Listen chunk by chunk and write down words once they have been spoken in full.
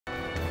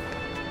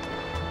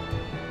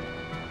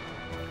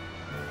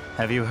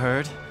Have you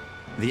heard?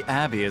 The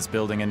Abbey is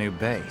building a new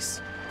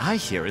base. I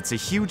hear it's a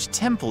huge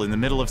temple in the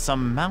middle of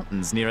some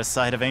mountains near a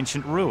site of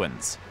ancient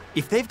ruins.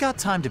 If they've got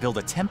time to build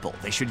a temple,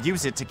 they should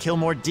use it to kill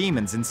more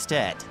demons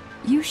instead.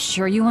 You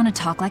sure you want to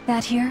talk like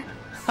that here?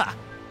 Ha!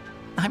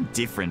 I'm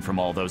different from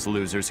all those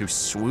losers who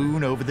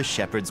swoon over the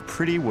shepherd's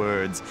pretty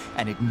words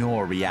and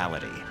ignore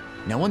reality.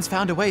 No one's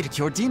found a way to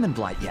cure demon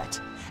blight yet,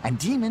 and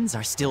demons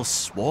are still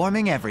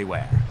swarming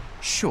everywhere.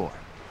 Sure,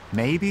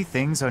 maybe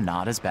things are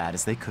not as bad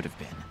as they could have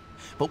been,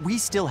 but we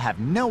still have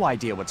no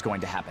idea what's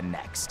going to happen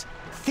next.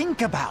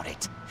 Think about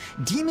it.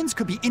 Demons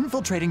could be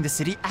infiltrating the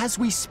city as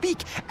we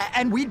speak,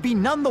 and we'd be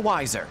none the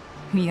wiser.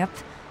 Yep,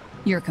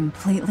 you're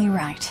completely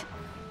right.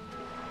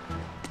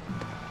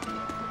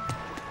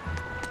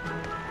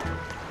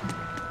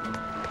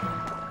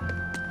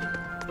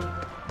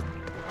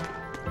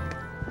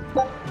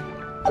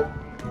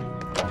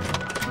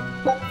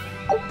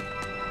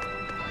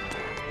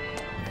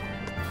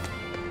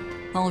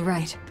 All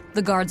right,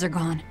 the guards are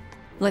gone.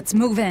 Let's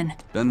move in.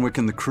 Benwick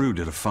and the crew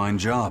did a fine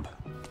job.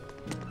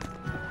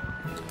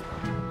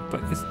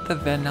 But isn't the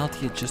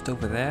Venaltia just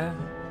over there?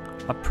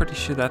 I'm pretty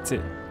sure that's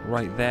it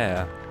right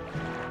there.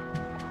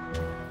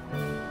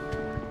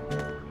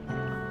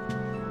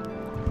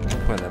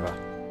 Whatever.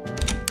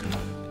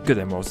 Good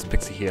day, Morris and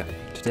Pixie here.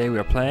 Today we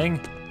are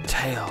playing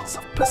Tales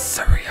of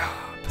Berseria.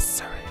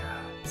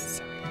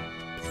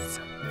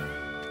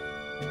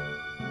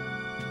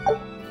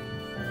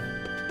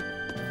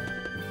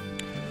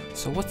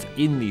 So what's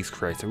in these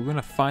crates? Are we going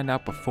to find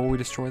out before we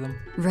destroy them?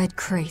 Red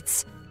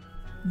crates.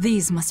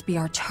 These must be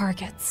our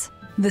targets.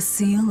 The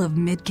seal of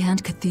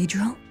Midgand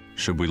Cathedral?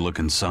 Should we look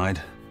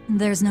inside?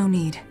 There's no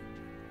need.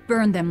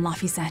 Burn them,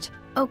 Laphicet.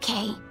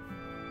 Okay.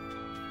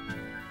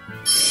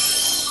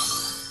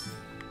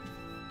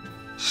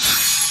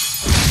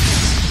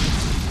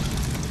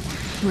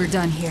 We're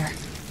done here.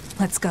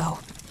 Let's go.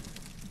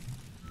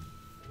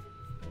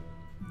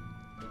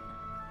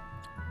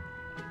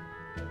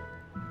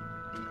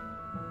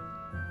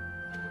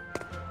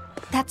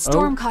 That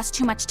storm cost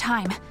too much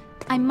time.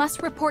 I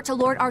must report to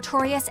Lord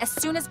Artorias as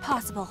soon as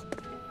possible.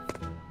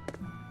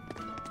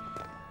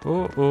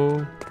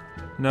 Uh-oh.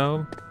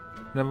 No.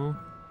 No.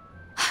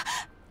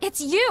 It's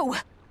you!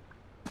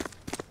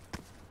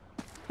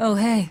 Oh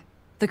hey,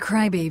 the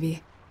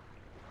crybaby.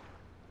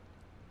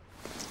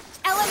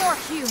 Eleanor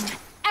Hume,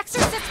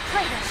 exorcist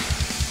praetor.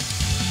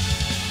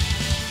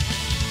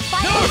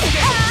 No!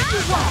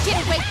 You won't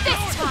get away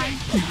this time!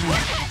 You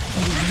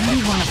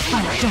really want to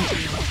fight, don't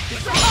you?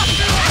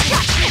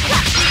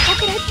 How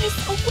could I be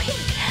so weak?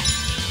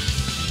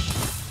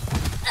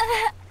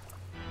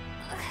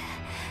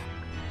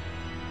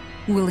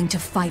 Willing to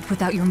fight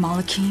without your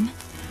Malachim?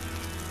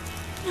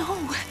 No!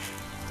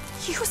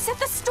 You set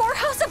the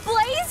storehouse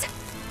ablaze?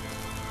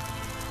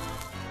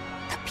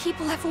 The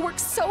people have worked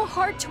so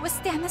hard to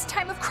withstand this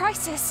time of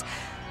crisis.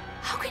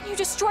 How can you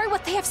destroy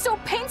what they have so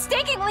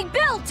painstakingly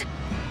built?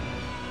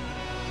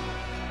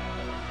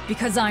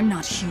 Because I'm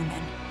not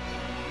human.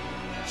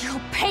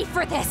 You'll pay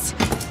for this,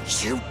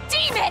 you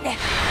demon!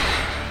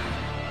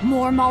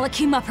 More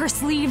Malachim up her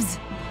sleeves?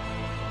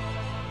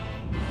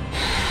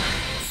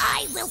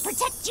 I will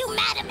protect you,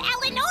 Madam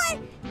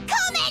Eleanor!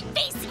 Come and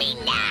face me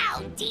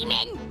now,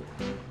 demon!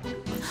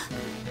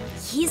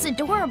 He's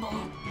adorable.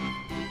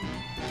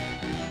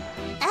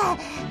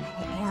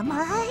 Am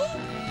I?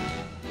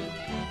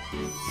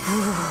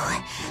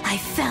 Ooh, I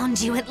found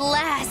you at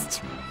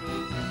last!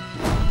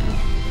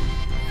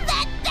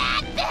 That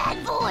bad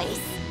voice!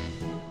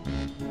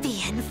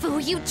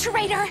 Bienfu, you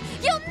traitor!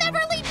 You'll never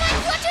leave my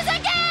clutches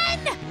again!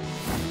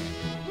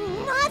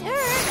 Mother!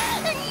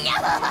 No!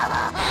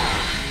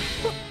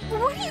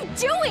 What are you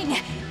doing?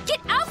 Get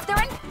out there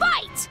and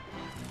fight!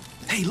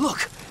 Hey,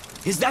 look!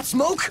 Is that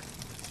smoke?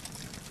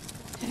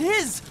 It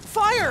is!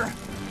 Fire!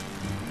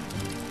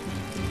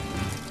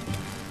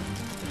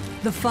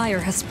 The fire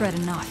has spread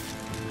enough.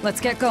 Let's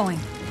get going.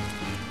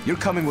 You're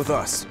coming with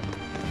us.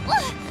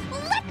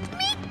 Let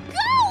me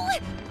go!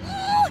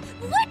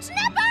 Witch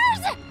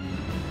nippers!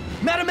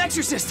 Madam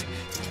Exorcist!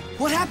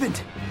 What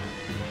happened?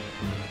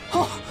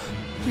 Oh,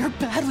 you're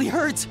badly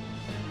hurt.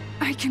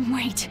 I can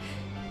wait.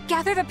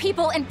 Gather the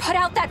people and put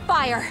out that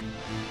fire.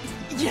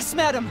 Yes,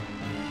 madam.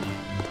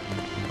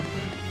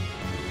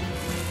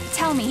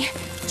 Tell me,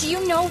 do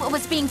you know what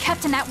was being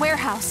kept in that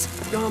warehouse?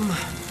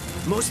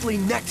 Mostly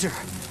nectar,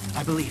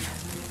 I believe.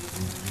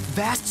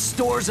 Vast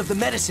stores of the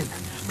medicine,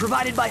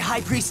 provided by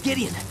High Priest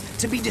Gideon,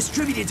 to be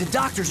distributed to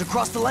doctors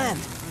across the land.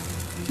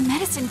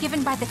 Medicine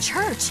given by the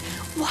church.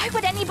 Why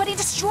would anybody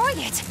destroy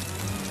it?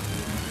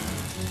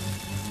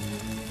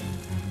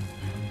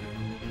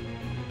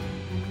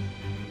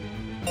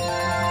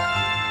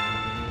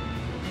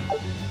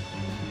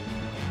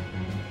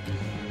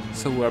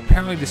 So we're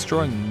apparently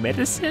destroying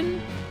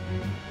medicine?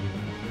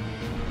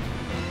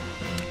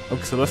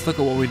 Okay, so let's look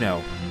at what we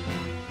know.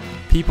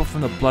 People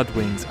from the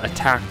Bloodwings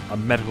attacked a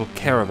medical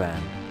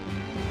caravan.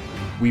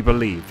 We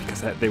believe,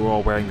 because they were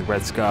all wearing the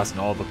red scarves and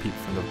all the people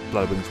from the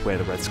Bloodwings wear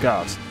the red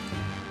scarves.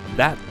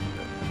 That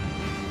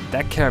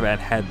caravan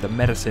had the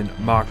medicine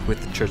marked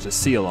with the church's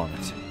seal on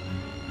it.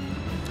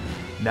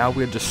 Now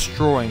we're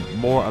destroying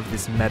more of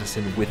this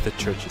medicine with the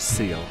church's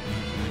seal.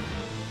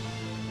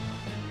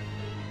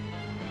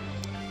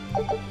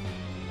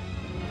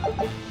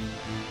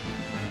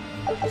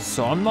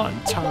 So I'm not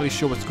entirely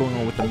sure what's going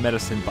on with the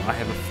medicine, but I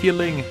have a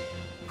feeling,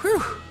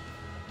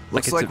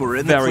 Looks like we're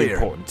in the very clear.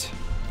 important.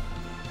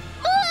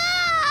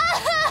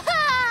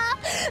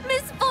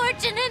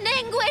 Misfortune and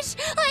anguish!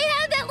 I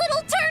have that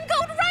little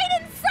turncoat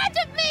right in front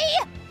of me!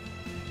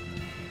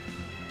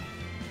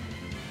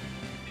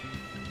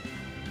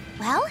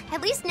 Well,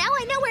 at least now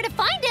I know where to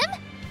find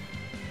him!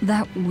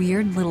 That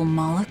weird little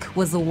Moloch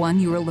was the one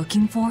you were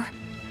looking for?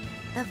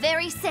 The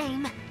very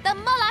same, the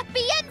Moloch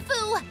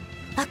Bienfu!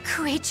 A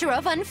creature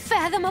of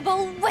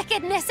unfathomable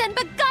wickedness and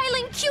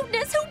beguiling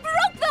cuteness who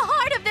broke the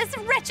heart of this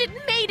wretched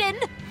maiden!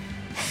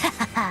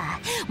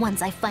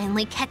 Once I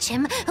finally catch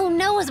him, who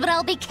knows what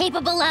I'll be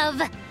capable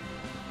of?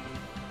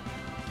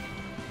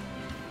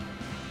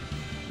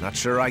 Not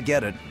sure I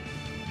get it.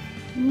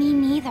 Me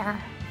neither.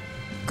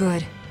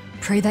 Good.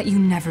 Pray that you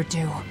never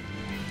do.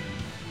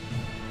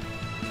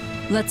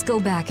 Let's go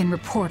back and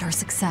report our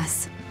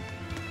success.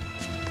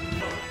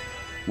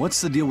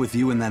 What's the deal with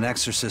you and that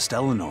exorcist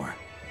Eleanor?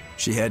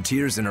 She had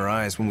tears in her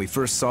eyes when we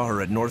first saw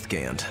her at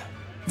Northgand.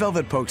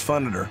 Velvet poked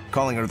fun at her,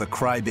 calling her the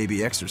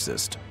crybaby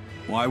exorcist.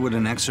 Why would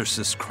an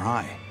exorcist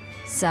cry?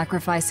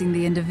 Sacrificing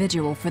the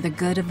individual for the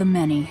good of the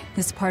many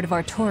is part of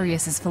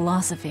Artorias'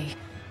 philosophy.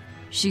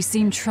 She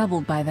seemed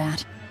troubled by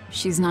that.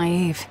 She's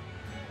naive.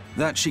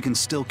 That she can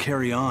still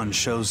carry on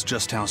shows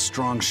just how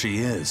strong she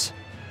is.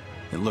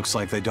 It looks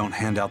like they don't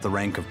hand out the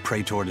rank of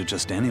Praetor to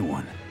just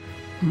anyone.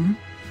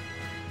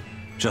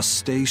 Just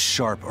stay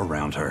sharp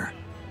around her.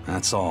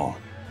 That's all.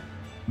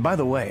 By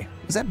the way,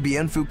 was that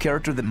Bienfu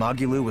character that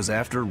Magulu was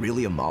after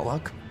really a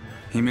Moloch?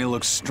 He may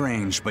look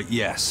strange, but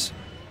yes,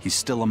 he's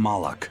still a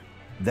Moloch.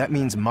 That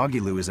means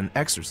Magulu is an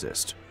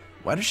exorcist.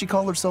 Why does she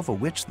call herself a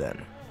witch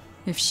then?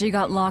 If she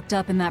got locked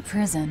up in that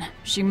prison,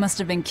 she must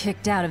have been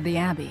kicked out of the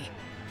Abbey.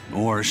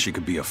 Or she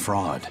could be a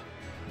fraud.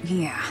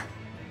 Yeah.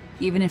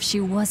 Even if she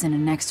wasn't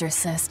an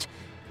exorcist,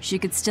 she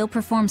could still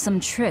perform some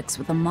tricks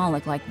with a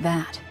Moloch like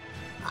that.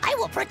 I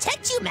will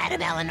protect you,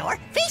 Madam Eleanor.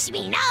 Face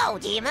me now,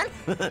 demon.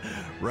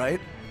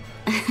 Right?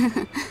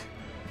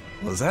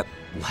 Was that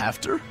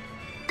laughter?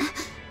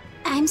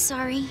 I'm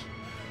sorry.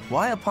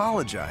 Why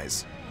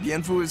apologize?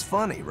 Bienfu is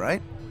funny,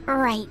 right?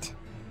 Right.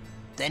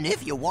 Then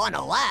if you want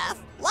to laugh,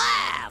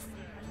 laugh.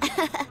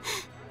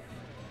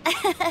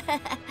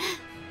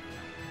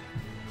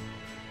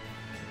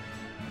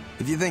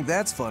 If you think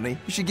that's funny,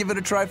 you should give it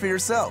a try for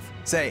yourself.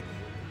 Say,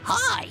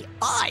 Hi,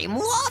 I'm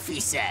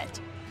Laffyset.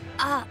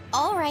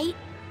 All right.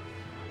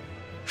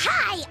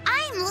 Hi,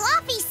 I'm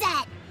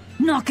Laffyset.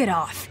 Knock it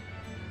off!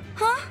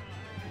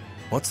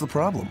 what's the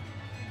problem?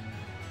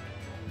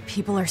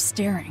 People are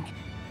staring.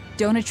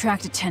 Don't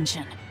attract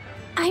attention.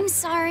 I'm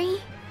sorry.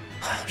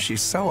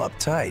 She's so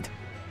uptight.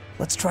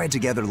 Let's try it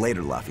together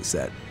later,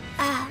 Laffyset.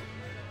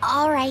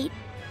 All right.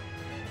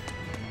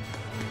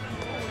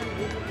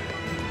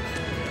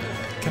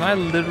 Can I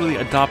literally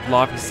adopt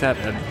Laffyset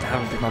and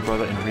have him be my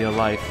brother in real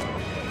life?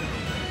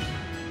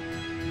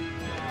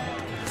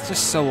 It's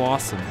just so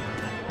awesome.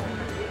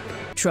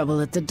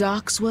 Trouble at the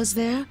docks, was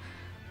there?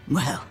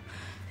 Well,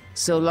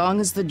 so long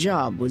as the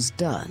job was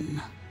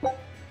done.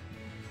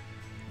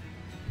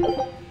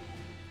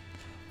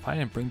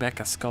 Find and bring back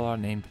a scholar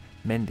named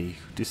Mendy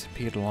who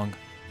disappeared along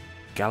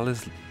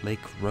Gallas Lake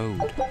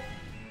Road.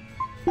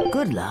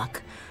 Good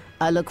luck.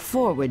 I look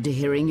forward to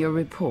hearing your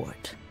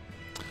report.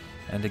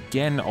 And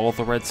again, all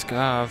the red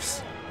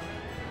scarves.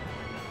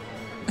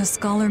 A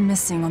scholar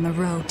missing on the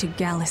road to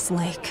Gallus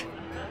Lake.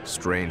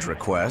 Strange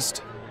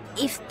request.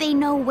 If they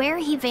know where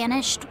he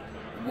vanished,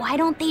 why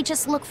don't they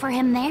just look for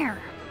him there?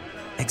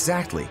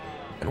 Exactly.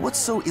 And what's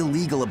so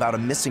illegal about a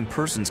missing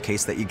persons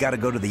case that you gotta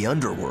go to the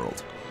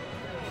underworld?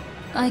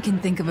 I can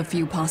think of a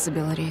few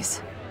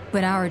possibilities,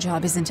 but our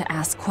job isn't to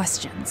ask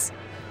questions.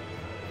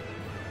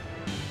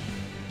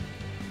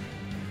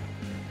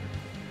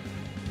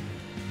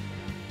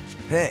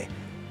 Hey,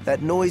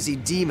 that noisy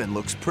demon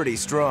looks pretty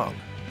strong.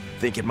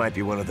 Think it might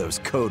be one of those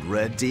Code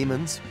Red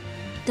demons?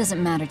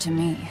 Doesn't matter to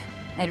me.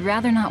 I'd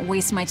rather not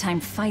waste my time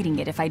fighting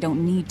it if I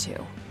don't need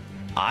to.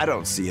 I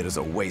don't see it as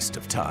a waste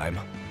of time.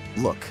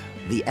 Look,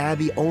 the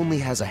Abbey only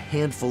has a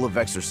handful of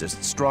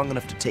exorcists strong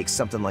enough to take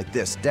something like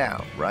this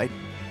down, right?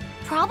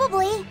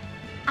 Probably.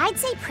 I'd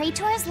say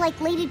praetors like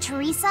Lady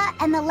Teresa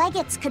and the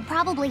legates could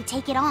probably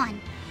take it on.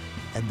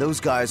 And those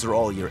guys are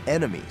all your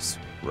enemies,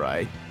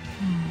 right?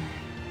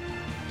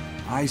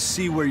 I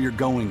see where you're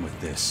going with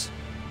this.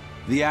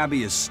 The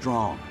Abbey is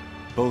strong,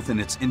 both in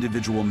its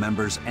individual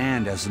members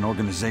and as an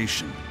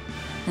organization.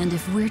 And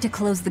if we're to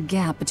close the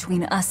gap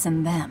between us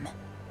and them,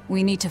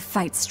 we need to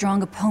fight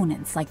strong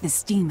opponents like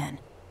this demon.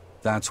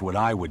 That's what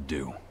I would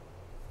do.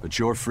 But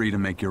you're free to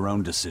make your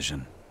own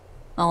decision.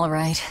 All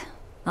right.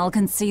 I'll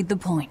concede the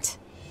point.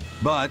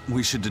 But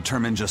we should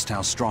determine just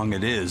how strong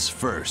it is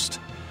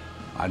first.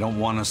 I don't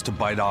want us to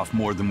bite off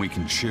more than we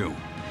can chew.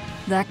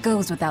 That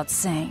goes without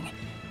saying.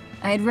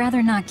 I'd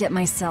rather not get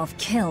myself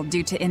killed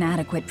due to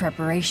inadequate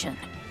preparation.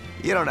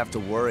 You don't have to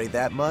worry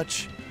that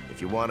much.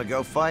 If you want to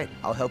go fight,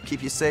 I'll help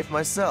keep you safe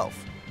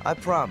myself. I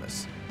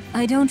promise.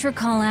 I don't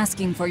recall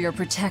asking for your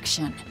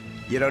protection.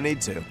 You don't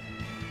need to.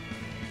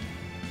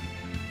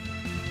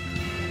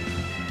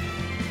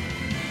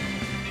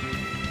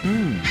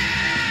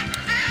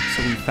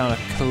 So we found a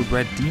code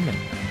red demon.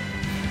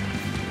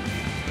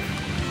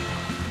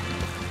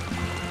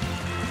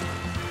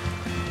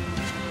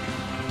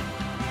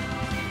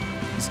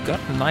 He's got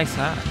a nice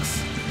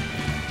axe.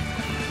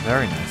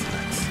 Very nice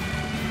axe.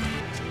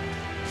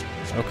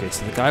 Okay,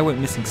 so the guy went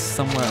missing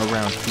somewhere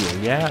around here.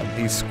 Yeah,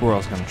 these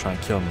squirrels are gonna try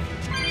and kill me.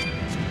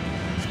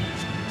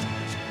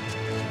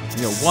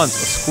 You know, once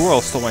a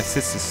squirrel stole my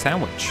sister's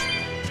sandwich.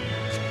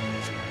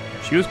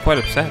 She was quite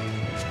upset.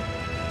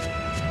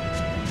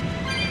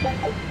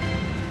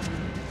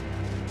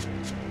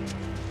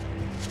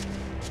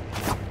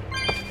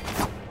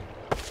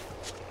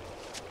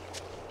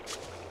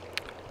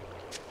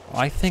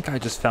 I think I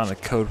just found a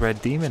code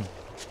red demon.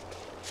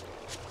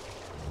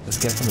 Let's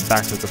get from the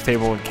back to the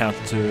fabled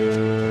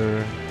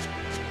encounter.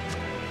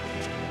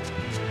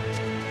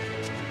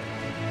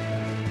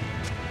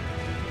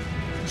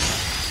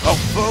 A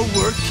foe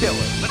worth killing.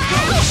 Let's go!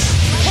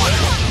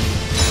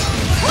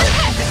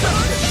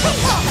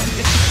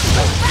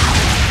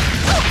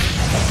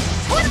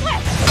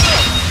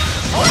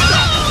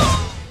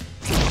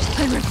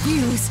 I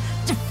refuse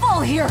to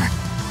fall here!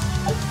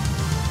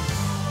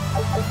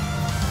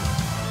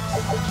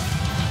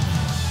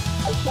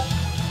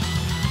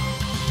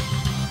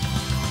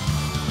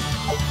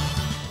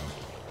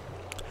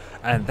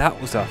 And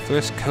that was our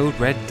first code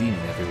red demon,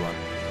 everyone.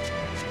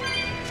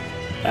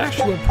 It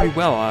actually went pretty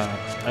well.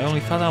 I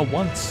only fell down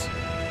once.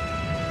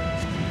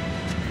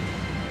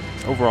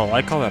 Overall,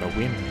 I call that a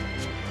win.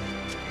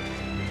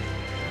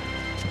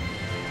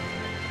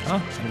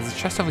 Oh, and there's a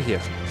chest over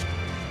here.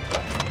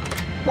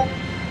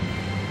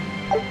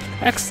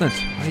 Excellent!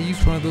 I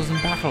used one of those in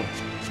battle.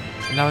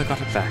 And now I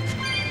got it back.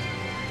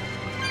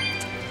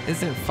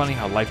 Isn't it funny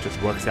how life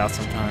just works out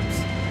sometimes?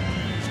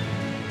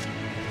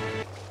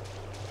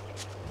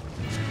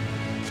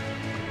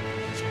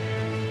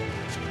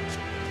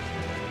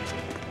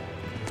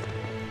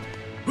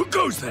 Who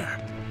goes there?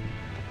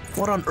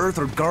 What on earth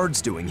are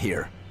guards doing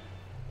here?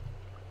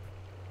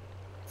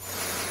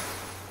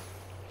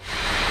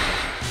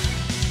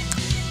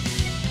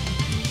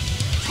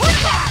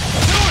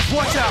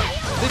 Watch out!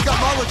 They've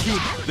got leaky!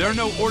 They're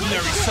no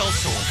ordinary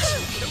sellswords.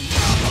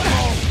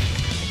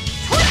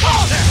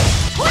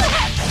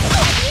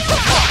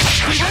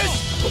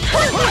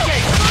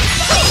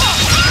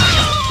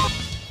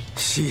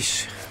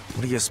 Sheesh.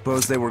 What do you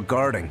suppose they were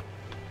guarding?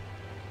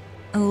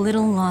 A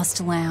little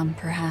lost lamb,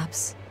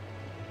 perhaps.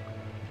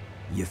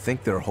 You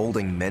think they're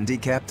holding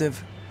Mendy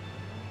captive?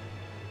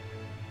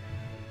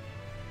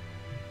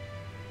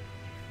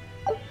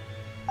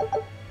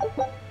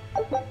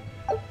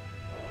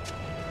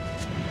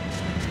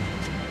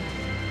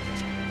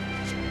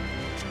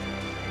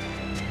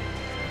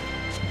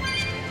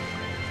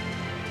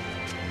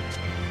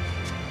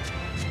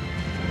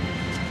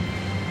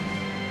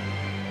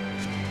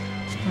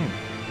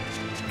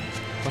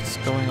 What's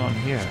going on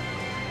here?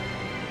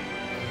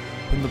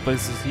 Who in the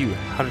place is you?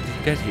 How did you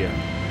get here?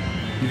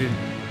 You didn't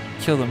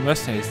kill the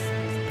mercenaries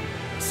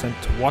sent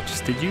to watch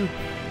us, did you?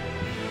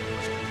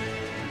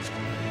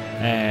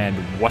 And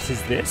what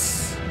is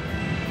this?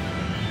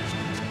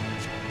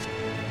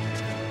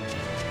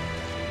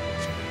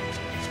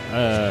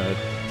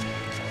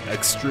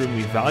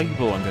 Extremely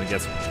valuable, I'm gonna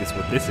guess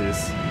what this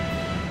is.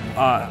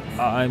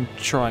 I'm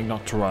trying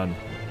not to run.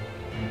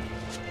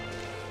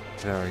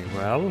 Very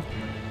well.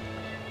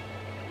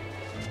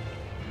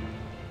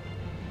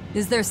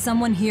 Is there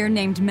someone here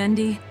named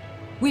Mendy?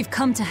 We've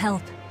come to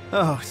help.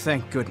 Oh,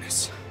 thank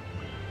goodness.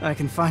 I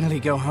can finally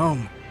go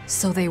home.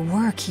 So they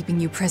were keeping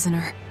you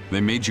prisoner.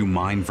 They made you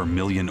mine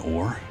vermilion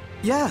ore?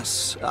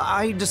 Yes,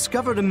 I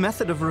discovered a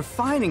method of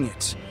refining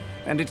it,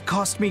 and it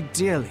cost me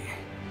dearly.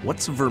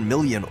 What's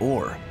vermilion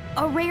ore?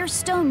 A rare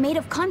stone made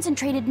of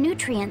concentrated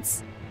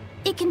nutrients.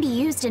 It can be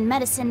used in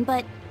medicine,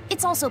 but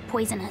it's also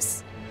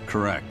poisonous.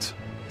 Correct.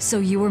 So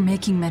you were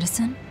making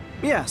medicine?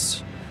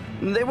 Yes.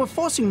 They were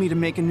forcing me to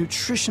make a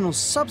nutritional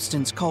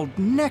substance called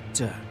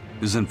Nectar.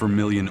 Isn't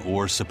vermilion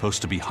ore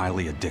supposed to be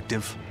highly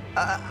addictive?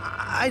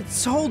 I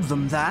told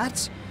them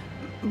that.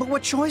 But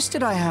what choice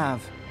did I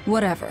have?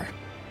 Whatever.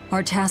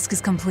 Our task is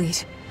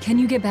complete. Can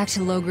you get back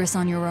to Logris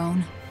on your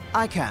own?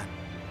 I can.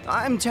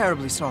 I'm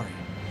terribly sorry.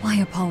 Why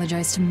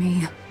apologize to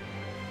me?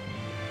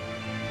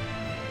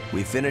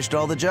 We finished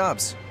all the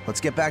jobs.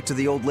 Let's get back to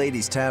the old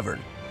lady's tavern.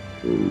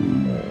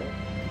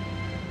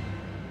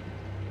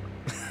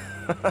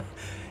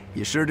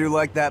 You sure do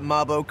like that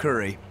Mabo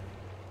curry.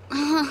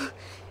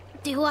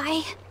 Do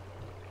I?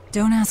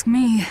 Don't ask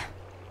me.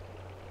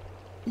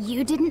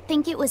 You didn't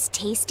think it was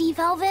tasty,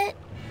 Velvet?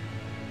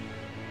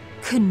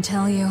 Couldn't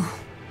tell you.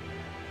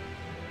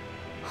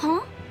 Huh?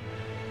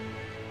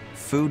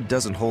 Food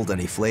doesn't hold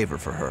any flavor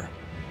for her.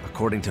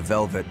 According to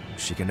Velvet,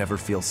 she can never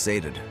feel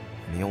sated,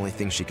 and the only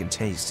thing she can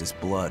taste is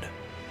blood.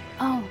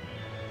 Oh,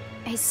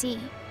 I see.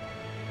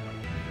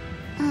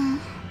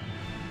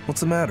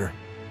 What's the matter?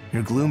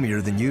 You're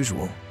gloomier than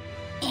usual.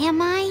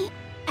 Am I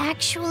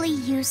actually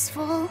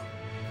useful?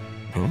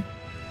 Huh?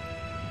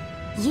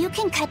 You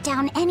can cut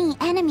down any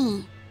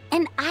enemy,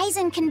 and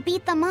Eisen can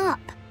beat them up.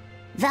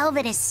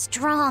 Velvet is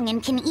strong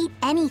and can eat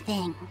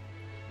anything.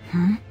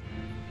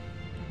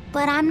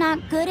 But I'm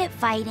not good at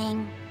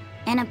fighting,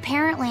 and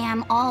apparently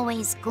I'm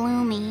always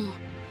gloomy.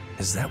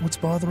 Is that what's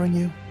bothering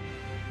you?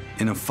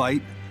 In a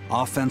fight,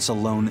 offense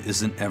alone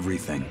isn't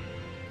everything.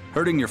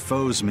 Hurting your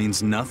foes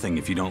means nothing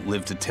if you don't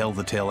live to tell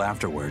the tale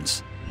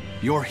afterwards.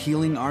 Your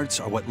healing arts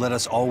are what let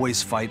us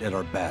always fight at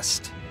our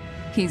best.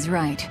 He's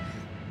right.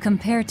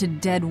 Compared to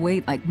dead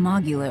weight like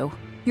Magilu,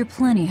 you're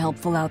plenty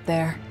helpful out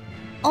there.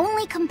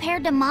 Only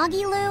compared to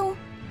Magilu?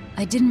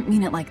 I didn't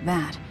mean it like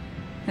that.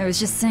 I was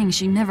just saying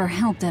she never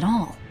helped at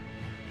all.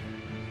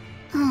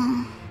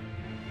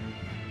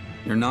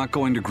 You're not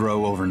going to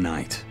grow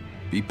overnight.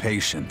 Be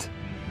patient.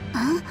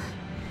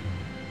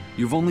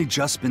 You've only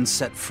just been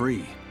set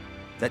free.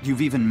 That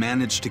you've even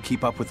managed to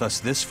keep up with us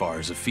this far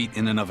is a feat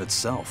in and of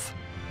itself.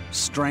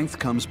 Strength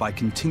comes by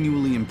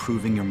continually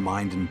improving your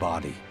mind and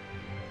body.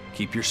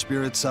 Keep your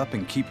spirits up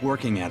and keep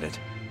working at it,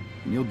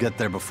 and you'll get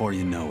there before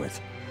you know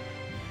it.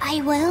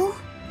 I will?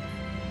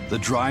 The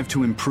drive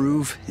to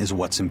improve is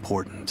what's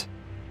important.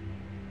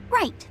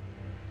 Right.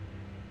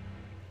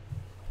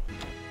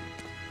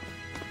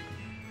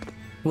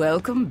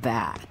 Welcome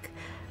back.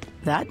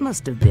 That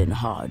must have been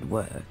hard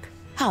work.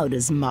 How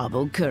does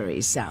marble curry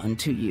sound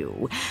to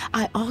you?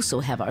 I also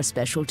have our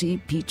specialty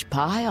peach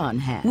pie on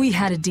hand. We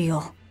had a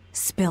deal.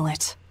 Spill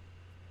it.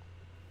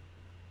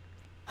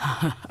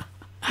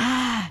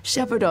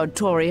 Shepherd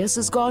Artorias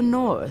has gone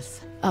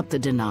north, up the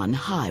Danan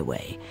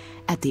Highway,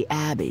 at the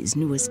Abbey's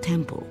newest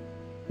temple,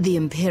 the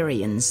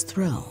Empyrean's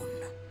throne.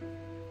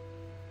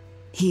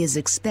 He is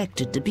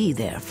expected to be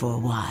there for a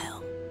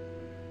while.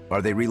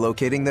 Are they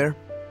relocating there?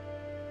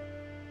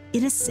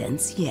 In a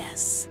sense,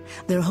 yes.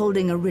 They're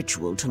holding a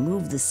ritual to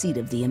move the seat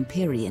of the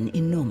Empyrean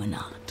in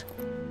Nominat.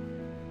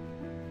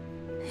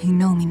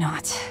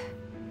 Nominat.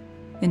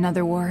 In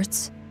other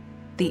words,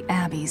 the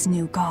Abbey's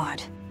new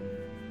god.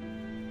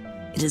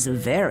 It is a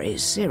very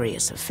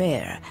serious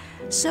affair,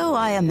 so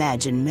I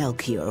imagine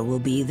Melchior will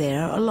be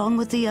there along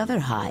with the other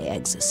high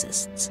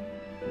exorcists.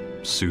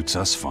 Suits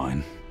us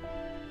fine.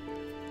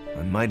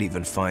 I might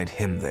even find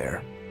him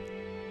there.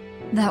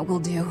 That will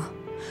do.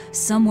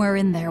 Somewhere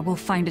in there we'll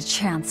find a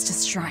chance to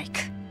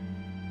strike.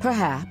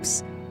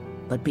 Perhaps,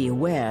 but be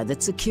aware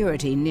that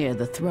security near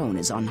the throne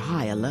is on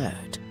high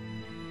alert.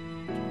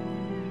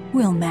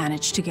 We'll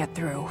manage to get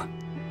through.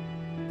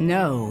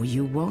 No,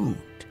 you won't.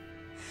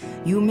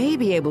 You may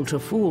be able to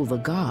fool the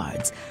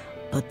guards,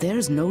 but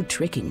there's no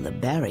tricking the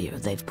barrier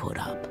they've put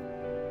up.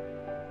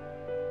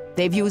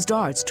 They've used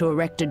arts to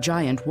erect a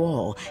giant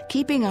wall,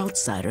 keeping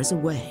outsiders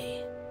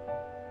away.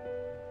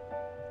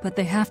 But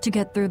they have to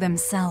get through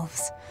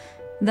themselves.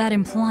 That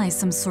implies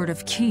some sort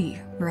of key,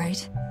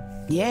 right?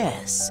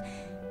 Yes.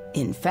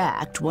 In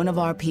fact, one of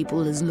our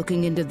people is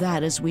looking into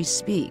that as we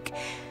speak.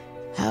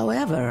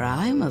 However,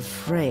 I'm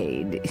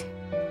afraid...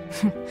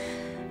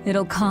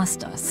 It'll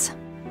cost us.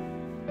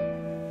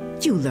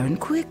 You learn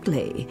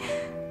quickly.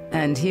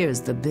 And here's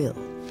the bill.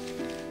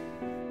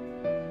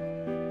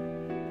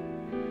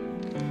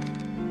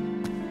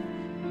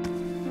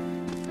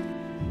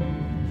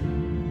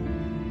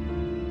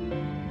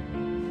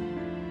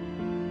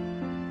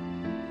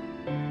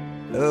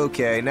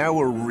 Okay, now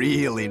we're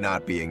really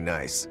not being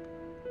nice.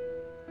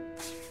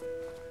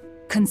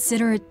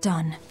 Consider it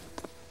done.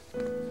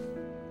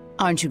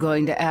 Aren't you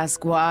going to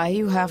ask why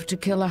you have to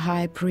kill a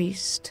high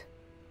priest?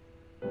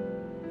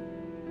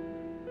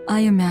 I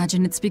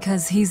imagine it's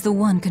because he's the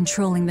one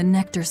controlling the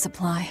nectar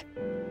supply.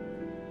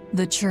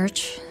 The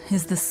Church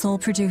is the sole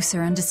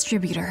producer and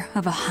distributor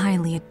of a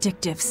highly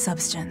addictive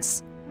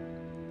substance.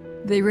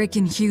 They rake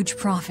in huge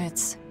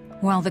profits,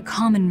 while the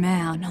common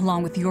man,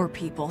 along with your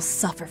people,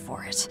 suffer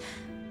for it.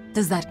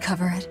 Does that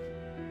cover it?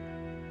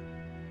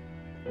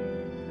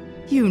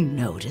 You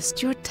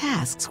noticed your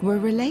tasks were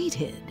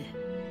related.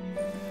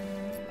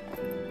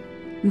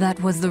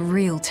 That was the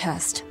real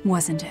test,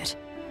 wasn't it?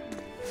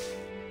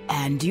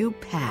 And you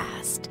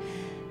passed.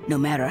 No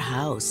matter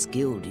how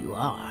skilled you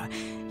are,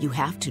 you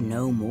have to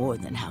know more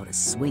than how to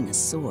swing a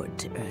sword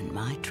to earn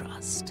my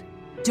trust.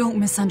 Don't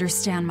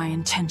misunderstand my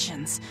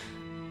intentions.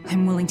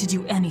 I'm willing to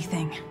do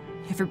anything,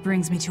 if it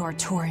brings me to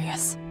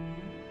Artorias.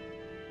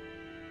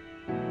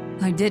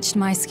 I ditched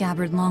my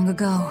scabbard long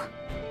ago.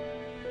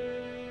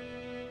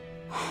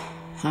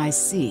 I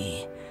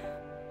see.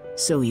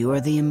 So you are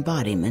the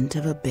embodiment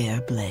of a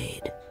bare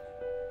blade.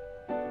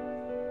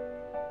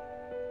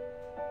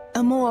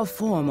 A more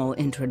formal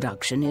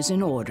introduction is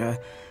in order.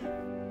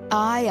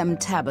 I am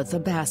Tabitha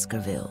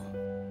Baskerville,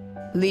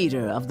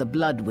 leader of the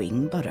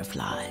Bloodwing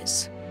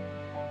butterflies.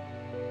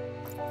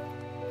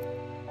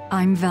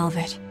 I'm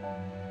Velvet.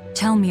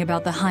 Tell me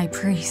about the High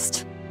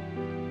Priest.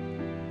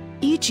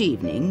 Each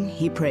evening,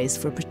 he prays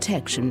for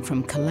protection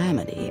from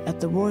calamity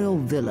at the royal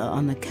villa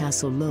on the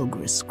Castle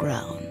Logris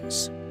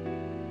grounds.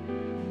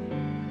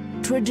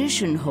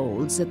 Tradition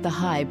holds that the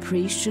High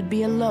Priest should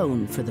be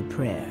alone for the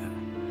prayer.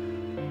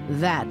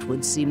 That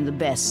would seem the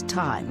best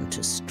time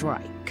to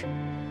strike.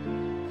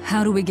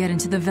 How do we get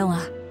into the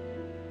villa?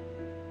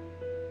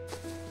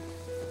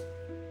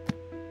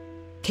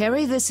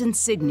 Carry this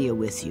insignia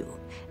with you,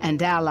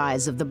 and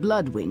allies of the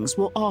Bloodwings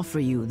will offer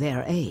you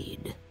their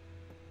aid.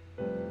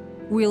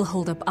 We'll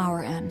hold up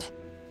our end.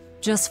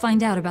 Just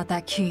find out about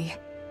that key.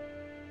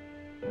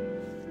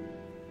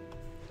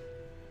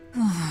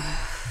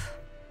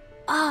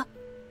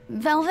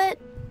 Velvet?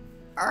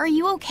 Are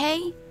you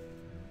okay?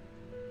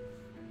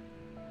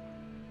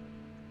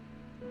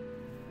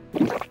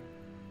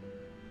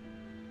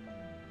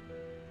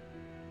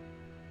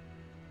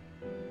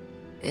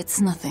 It's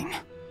nothing.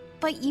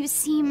 But you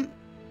seem...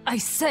 I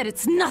said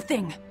it's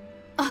nothing!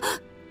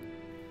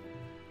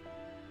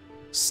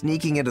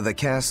 Sneaking into the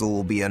castle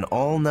will be an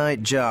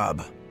all-night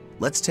job.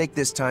 Let's take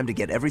this time to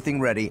get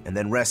everything ready and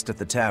then rest at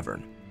the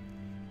tavern.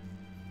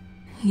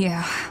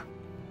 Yeah.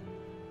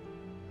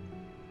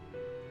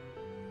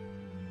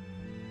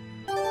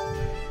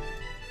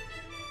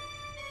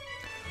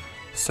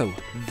 So,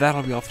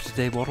 that'll be all for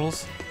today,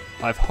 Waddles.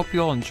 I hope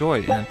you all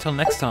enjoyed, and until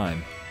next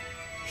time,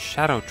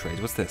 Shadow Trade,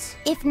 what's this?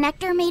 If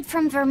nectar made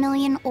from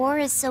vermilion ore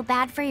is so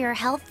bad for your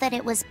health that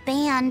it was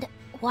banned,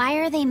 why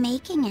are they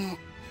making it?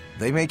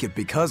 They make it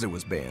because it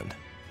was banned.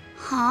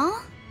 Huh?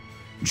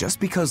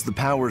 Just because the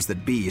powers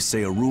that be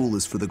say a rule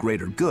is for the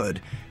greater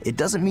good, it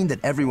doesn't mean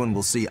that everyone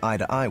will see eye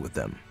to eye with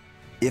them.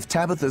 If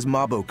Tabitha's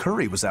Mabo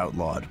curry was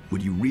outlawed,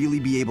 would you really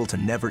be able to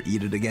never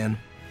eat it again?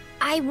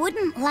 I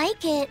wouldn't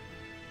like it,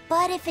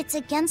 but if it's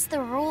against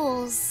the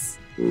rules...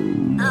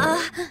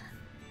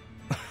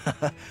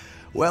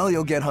 Well,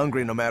 you'll get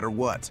hungry no matter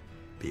what.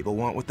 People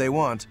want what they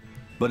want.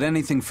 But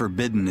anything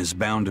forbidden is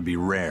bound to be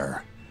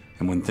rare.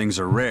 And when things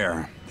are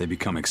rare, they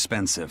become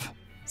expensive.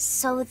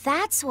 So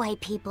that's why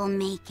people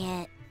make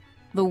it.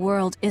 The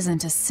world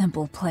isn't a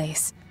simple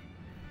place.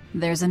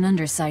 There's an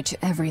underside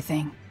to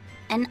everything.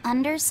 An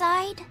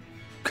underside?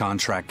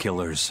 Contract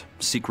killers,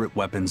 secret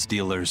weapons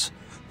dealers,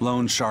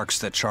 loan sharks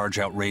that charge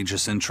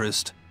outrageous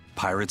interest,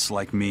 pirates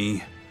like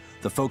me,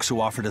 the folks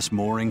who offered us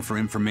mooring for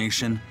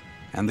information,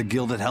 and the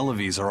Guild at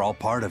Helavies are all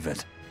part of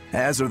it.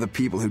 As are the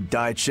people who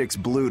dye chicks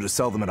blue to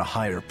sell them at a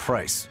higher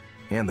price.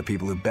 And the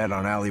people who bet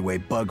on alleyway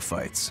bug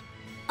fights.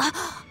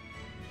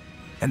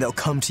 And they'll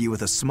come to you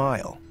with a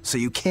smile, so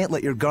you can't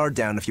let your guard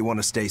down if you want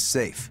to stay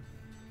safe.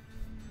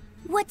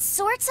 What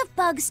sorts of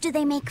bugs do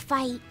they make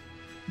fight?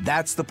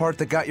 That's the part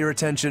that got your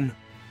attention?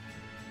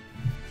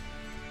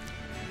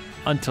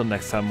 Until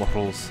next time,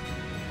 Mortals,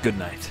 good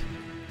night.